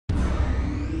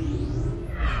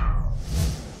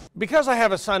Because I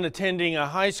have a son attending a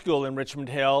high school in Richmond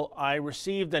Hill, I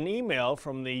received an email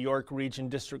from the York Region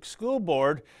District School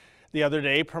Board the other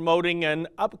day promoting an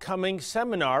upcoming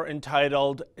seminar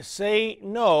entitled Say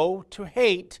No to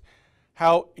Hate: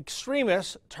 How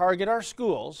Extremists Target Our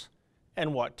Schools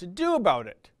and What to Do About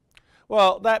It.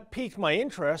 Well, that piqued my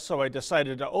interest, so I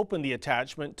decided to open the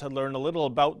attachment to learn a little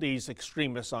about these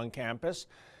extremists on campus.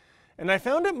 And I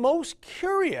found it most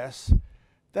curious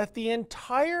that the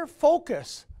entire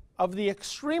focus of the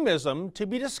extremism to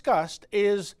be discussed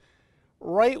is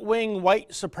right-wing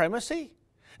white supremacy.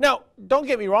 Now, don't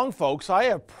get me wrong, folks, I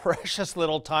have precious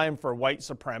little time for white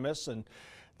supremacists and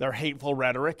their hateful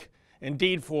rhetoric.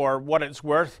 Indeed, for what it's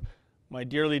worth, my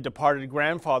dearly departed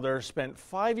grandfather spent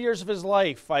 5 years of his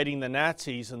life fighting the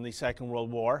Nazis in the Second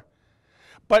World War.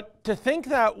 But to think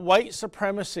that white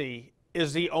supremacy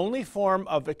is the only form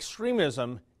of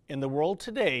extremism in the world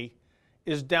today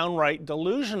is downright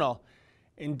delusional.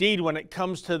 Indeed, when it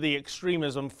comes to the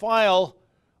extremism file,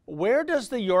 where does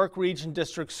the York Region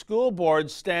District School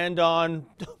Board stand on,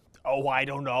 oh, I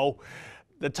don't know,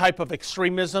 the type of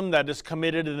extremism that is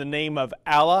committed in the name of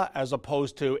Allah as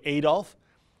opposed to Adolf?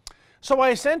 So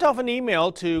I sent off an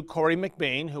email to Corey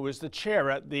McBain, who is the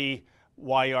chair at the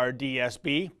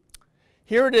YRDSB.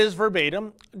 Here it is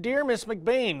verbatim. Dear Miss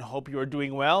McBain, hope you are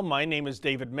doing well. My name is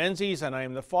David Menzies, and I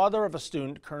am the father of a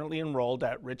student currently enrolled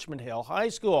at Richmond Hill High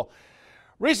School.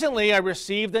 Recently, I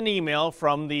received an email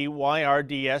from the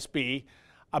YRDSB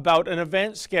about an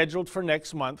event scheduled for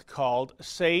next month called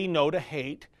Say No to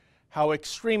Hate: How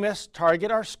Extremists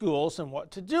Target Our Schools and What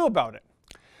to Do About It.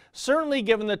 Certainly,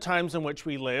 given the times in which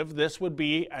we live, this would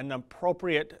be an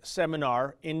appropriate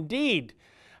seminar indeed.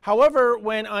 However,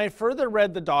 when I further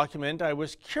read the document, I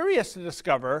was curious to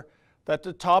discover that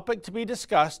the topic to be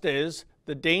discussed is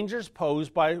the dangers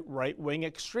posed by right-wing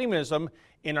extremism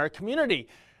in our community.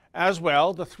 As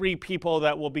well, the three people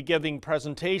that will be giving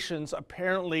presentations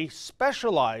apparently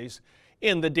specialize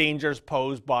in the dangers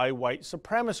posed by white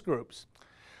supremacist groups.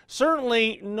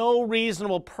 Certainly, no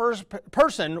reasonable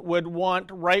person would want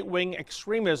right-wing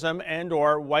extremism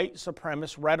and/or white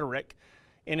supremacist rhetoric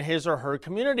in his or her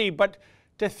community, but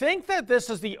to think that this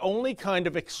is the only kind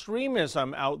of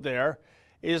extremism out there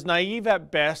is naive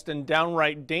at best and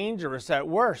downright dangerous at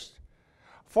worst.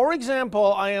 For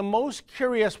example, I am most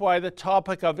curious why the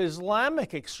topic of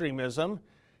Islamic extremism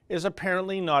is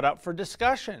apparently not up for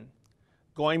discussion.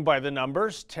 Going by the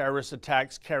numbers, terrorist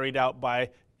attacks carried out by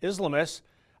Islamists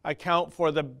account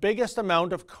for the biggest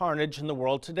amount of carnage in the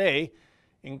world today,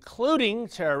 including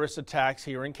terrorist attacks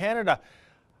here in Canada.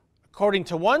 According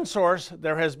to one source,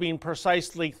 there has been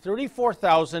precisely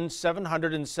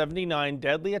 34,779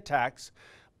 deadly attacks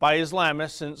by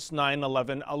Islamists since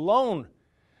 9/11 alone.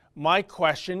 My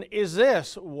question is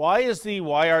this: why is the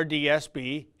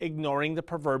YRDSB ignoring the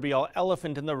proverbial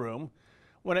elephant in the room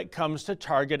when it comes to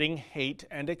targeting hate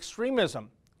and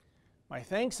extremism? My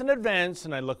thanks in advance,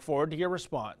 and I look forward to your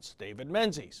response. David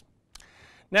Menzies.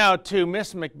 Now, to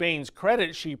Miss McBain's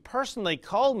credit, she personally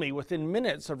called me within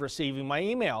minutes of receiving my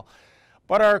email.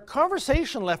 But our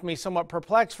conversation left me somewhat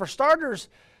perplexed. For starters,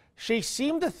 she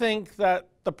seemed to think that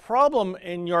the problem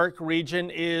in York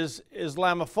Region is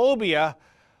Islamophobia,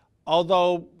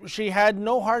 although she had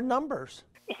no hard numbers.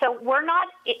 So we're not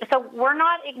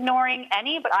ignoring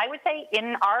any, but I would say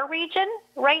in our region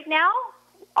right now,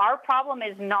 our problem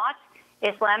is not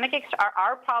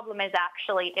our problem is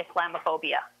actually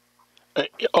Islamophobia.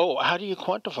 How do you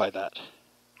quantify that?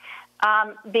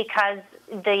 Because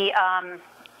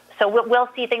so we'll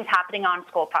see things happening on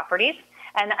school properties,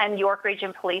 and York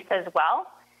Region Police as well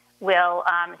will.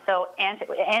 So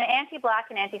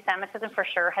anti-Black and anti-Semitism for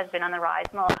sure has been on the rise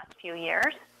in the last few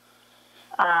years,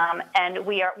 and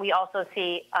we also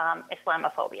see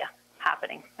Islamophobia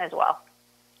happening as well.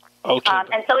 Okay.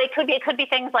 And so it could be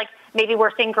things like maybe we're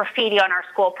seeing graffiti on our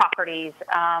school properties.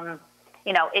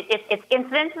 It's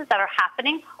incidences that are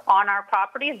happening on our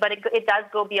properties, but it does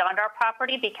go beyond our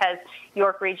property because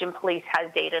York Region Police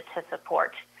has data to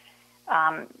support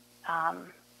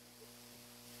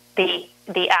the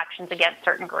actions against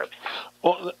certain groups.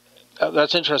 Well,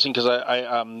 that's interesting because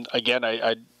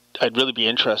I'd really be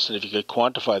interested if you could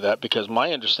quantify that, because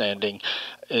my understanding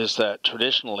is that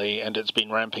traditionally, and it's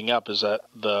been ramping up, is that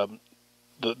the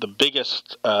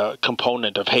biggest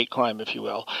component of hate crime, if you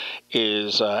will,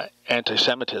 is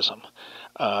anti-Semitism.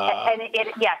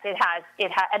 Yes, it has.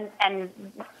 And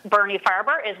Bernie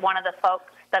Farber is one of the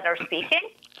folks that are speaking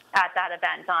at that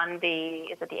event on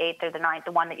is it the 8th or the 9th,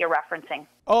 the one that you're referencing?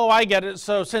 Oh, I get it.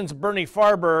 So since Bernie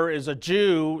Farber is a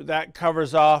Jew, that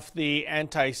covers off the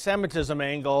anti-Semitism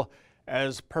angle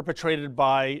as perpetrated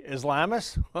by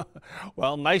Islamists?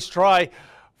 Well, nice try.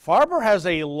 Farber has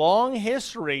a long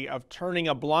history of turning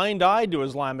a blind eye to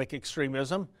Islamic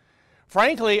extremism.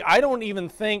 Frankly, I don't even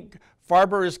think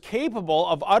Farber is capable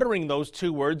of uttering those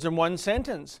two words in one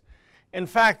sentence. In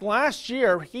fact, last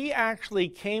year, he actually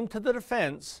came to the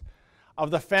defense of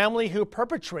the family who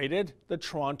perpetrated the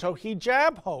Toronto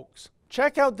hijab hoax.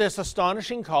 Check out this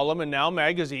astonishing column in Now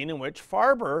magazine in which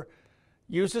Farber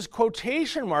uses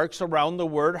quotation marks around the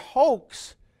word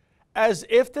hoax, as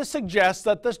if to suggest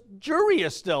that the jury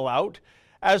is still out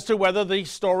as to whether the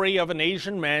story of an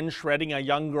Asian man shredding a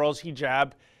young girl's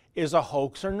hijab is a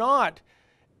hoax or not,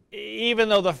 even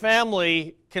though the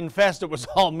family confessed it was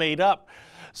all made up.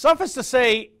 Suffice to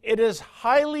say, it is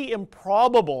highly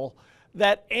improbable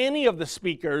that any of the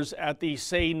speakers at the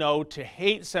Say No to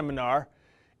Hate seminar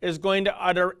is going to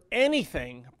utter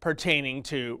anything pertaining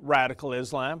to radical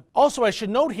Islam. Also, I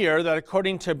should note here that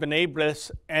according to B'nai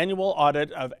B'rith's annual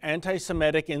audit of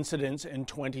anti-Semitic incidents in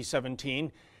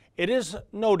 2017, it is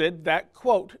noted that,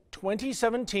 quote,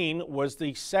 2017 was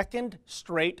the second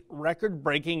straight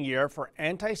record-breaking year for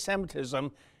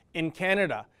anti-Semitism in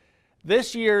Canada.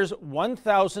 This year's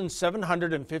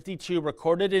 1,752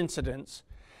 recorded incidents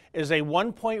is a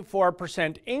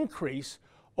 1.4% increase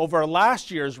over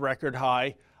last year's record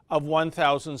high of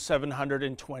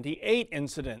 1,728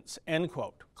 incidents, end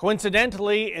quote.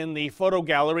 Coincidentally, in the photo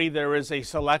gallery, there is a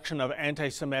selection of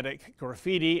anti-Semitic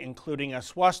graffiti, including a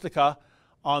swastika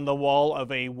on the wall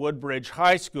of a Woodbridge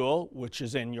High School, which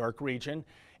is in York Region,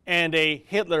 and a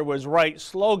Hitler was right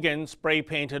slogan spray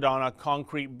painted on a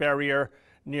concrete barrier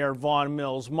near Vaughan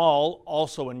Mills Mall,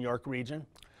 also in York Region.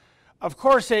 Of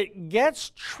course, it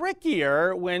gets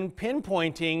trickier when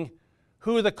pinpointing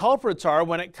who the culprits are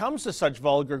when it comes to such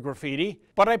vulgar graffiti.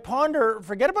 But I ponder,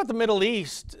 forget about the Middle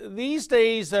East. These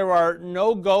days there are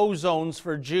no-go zones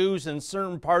for Jews in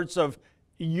certain parts of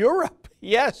Europe.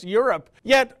 Yes, Europe.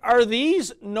 Yet, are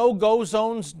these no-go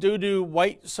zones due to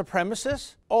white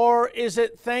supremacists? Or is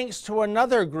it thanks to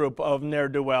another group of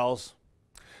ne'er-do-wells?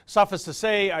 Suffice to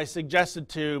say, I suggested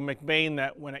to McBain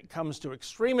that when it comes to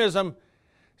extremism,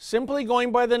 simply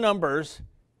going by the numbers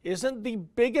isn't the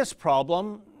biggest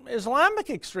problem.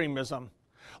 Islamic extremism.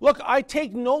 Look, I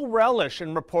take no relish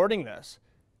in reporting this.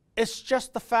 It's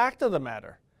just the fact of the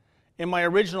matter. In my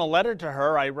original letter to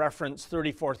her, I referenced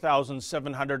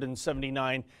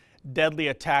 34,779 deadly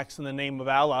attacks in the name of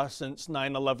Allah since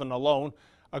 9/11 alone,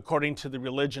 according to the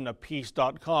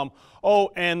religionofpeace.com.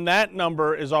 Oh, and that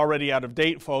number is already out of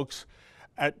date, folks.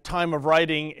 At time of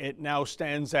writing, it now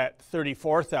stands at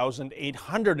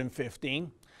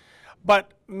 34,815.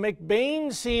 But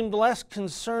McBain seemed less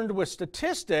concerned with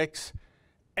statistics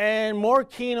and more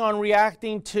keen on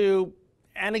reacting to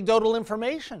anecdotal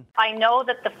information. I know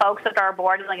that the folks at our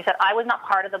board, like I said, I was not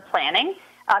part of the planning.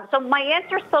 So my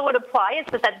answer still would apply. It's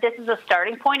just that this is a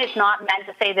starting point. It's not meant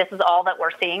to say this is all that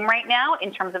we're seeing right now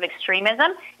in terms of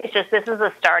extremism. It's just this is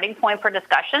a starting point for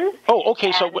discussions. Oh, okay.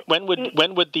 And so when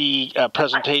would the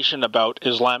presentation about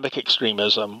Islamic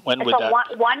extremism, when would that?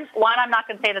 One, I'm not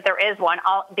going to say that there is one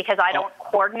because I don't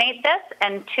coordinate this.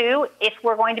 And two, if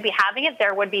we're going to be having it,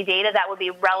 there would be data that would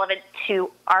be relevant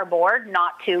to our board,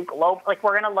 not to global. Like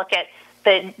we're going to look at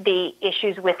the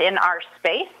issues within our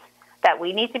space that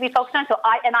we need to be focused on. So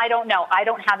I don't know. I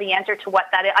don't have the answer to what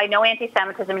that is. I know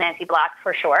anti-Semitism and anti-Black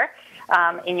for sure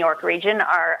in York Region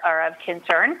are of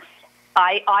concern.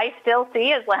 I still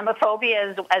see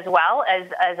Islamophobia as well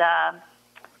as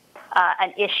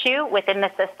an issue within the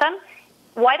system.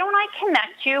 Why don't I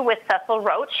connect you with Cecil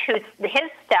Roach, his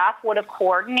staff would have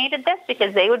coordinated this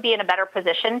because they would be in a better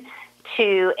position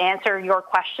to answer your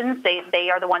questions. They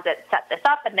are the ones that set this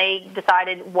up, and they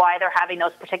decided why they're having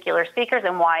those particular speakers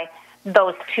and why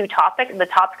those two topics, the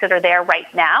topics that are there right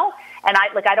now. And I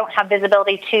don't have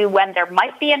visibility to when there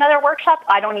might be another workshop.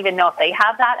 I don't even know if they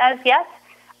have that as yet.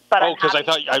 But because I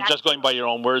thought I was just going by your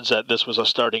own words that this was a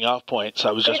starting off point. So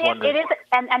I was just wondering. It is,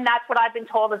 and that's what I've been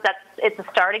told is that it's a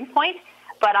starting point.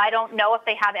 But I don't know if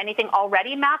they have anything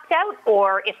already mapped out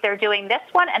or if they're doing this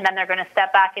one and then they're going to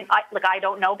step back. And I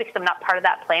don't know because I'm not part of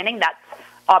that planning. That's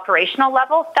operational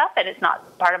level stuff, and it's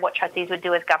not part of what trustees would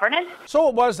do as governance. So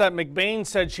it was that McBain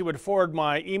said she would forward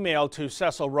my email to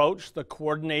Cecil Roach, the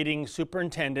coordinating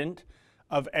superintendent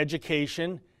of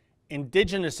education,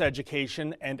 Indigenous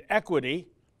education, and equity,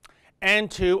 and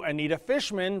to Anita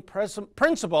Fishman,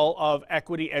 principal of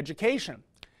equity education.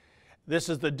 This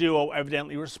is the duo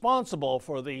evidently responsible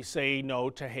for the Say No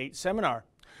to Hate seminar.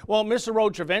 Well, Mr.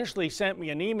 Roach eventually sent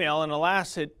me an email, and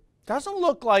alas, it doesn't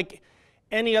look like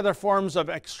any other forms of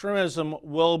extremism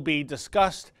will be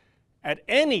discussed at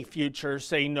any future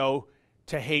Say No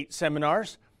to Hate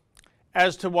seminars.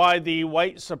 As to why the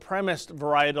white supremacist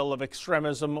varietal of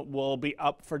extremism will be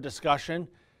up for discussion,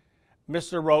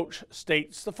 Mr. Roach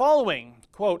states the following,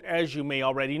 quote, "As you may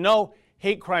already know,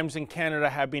 hate crimes in Canada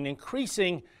have been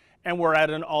increasing and were at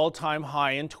an all-time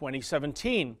high in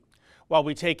 2017. While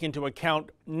we take into account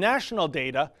national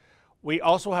data, we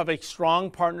also have a strong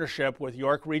partnership with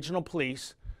York Regional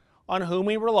Police, on whom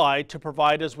we rely to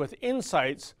provide us with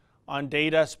insights on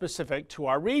data specific to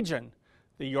our region.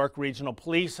 The York Regional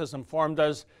Police has informed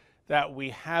us that we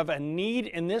have a need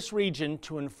in this region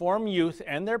to inform youth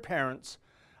and their parents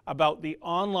about the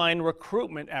online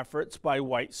recruitment efforts by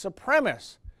white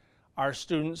supremacists. Our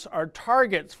students are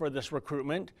targets for this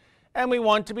recruitment, and we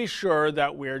want to be sure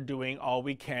that we're doing all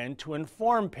we can to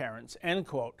inform parents," end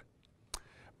quote.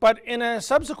 But in a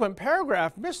subsequent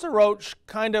paragraph, Mr. Roach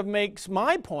kind of makes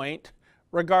my point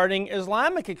regarding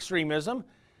Islamic extremism,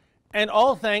 and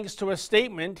all thanks to a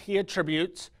statement he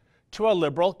attributes to a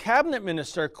Liberal cabinet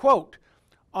minister. Quote,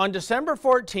 "On December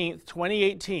 14th,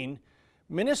 2018,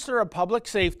 Minister of Public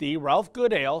Safety Ralph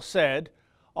Goodale said,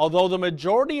 although the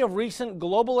majority of recent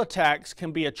global attacks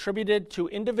can be attributed to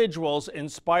individuals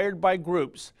inspired by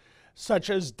groups such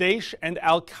as Daesh and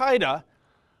Al-Qaeda,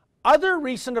 other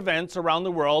recent events around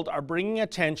the world are bringing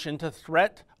attention to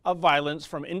threat of violence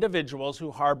from individuals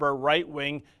who harbor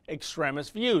right-wing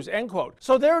extremist views," end quote.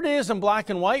 So there it is in black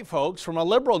and white, folks, from a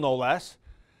Liberal no less.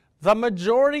 The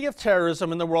majority of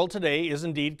terrorism in the world today is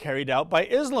indeed carried out by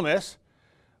Islamists,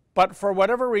 but for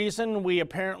whatever reason, we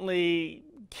apparently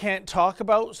can't talk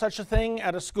about such a thing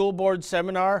at a school board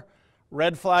seminar,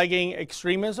 red flagging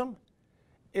extremism.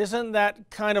 Isn't that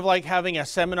kind of like having a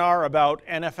seminar about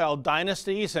NFL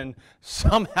dynasties and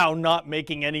somehow not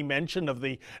making any mention of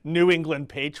the New England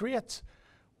Patriots?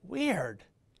 Weird.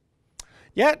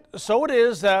 Yet, so it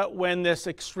is that when this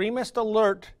extremist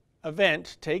alert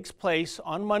event takes place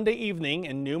on Monday evening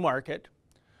in Newmarket,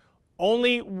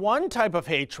 only one type of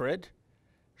hatred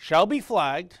shall be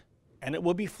flagged, and it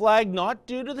will be flagged not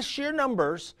due to the sheer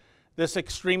numbers this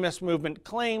extremist movement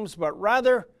claims, but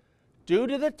rather due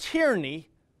to the tyranny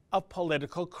of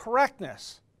political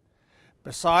correctness.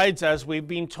 Besides, as we've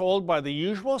been told by the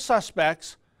usual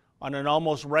suspects on an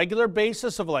almost regular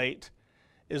basis of late,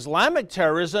 Islamic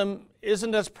terrorism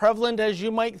isn't as prevalent as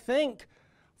you might think,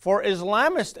 for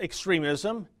Islamist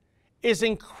extremism is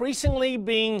increasingly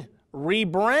being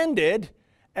rebranded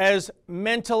as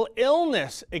mental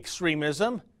illness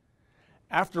extremism.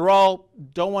 After all,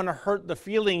 don't want to hurt the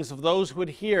feelings of those who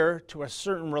adhere to a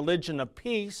certain religion of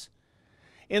peace.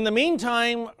 In the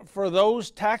meantime, for those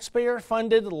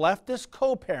taxpayer-funded leftist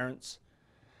co-parents,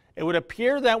 it would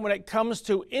appear that when it comes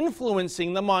to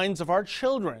influencing the minds of our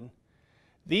children,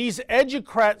 these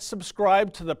educrats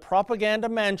subscribe to the propaganda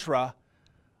mantra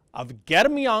of get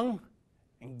 'em young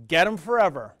and get 'em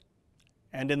forever.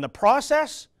 And in the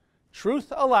process,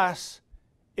 truth, alas,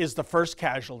 is the first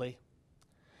casualty.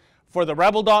 For the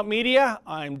Rebel.media,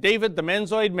 I'm David the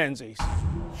Menzoid Menzies.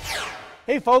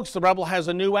 Hey folks, the Rebel has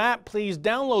a new app. Please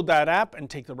download that app and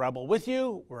take the Rebel with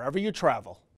you wherever you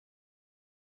travel.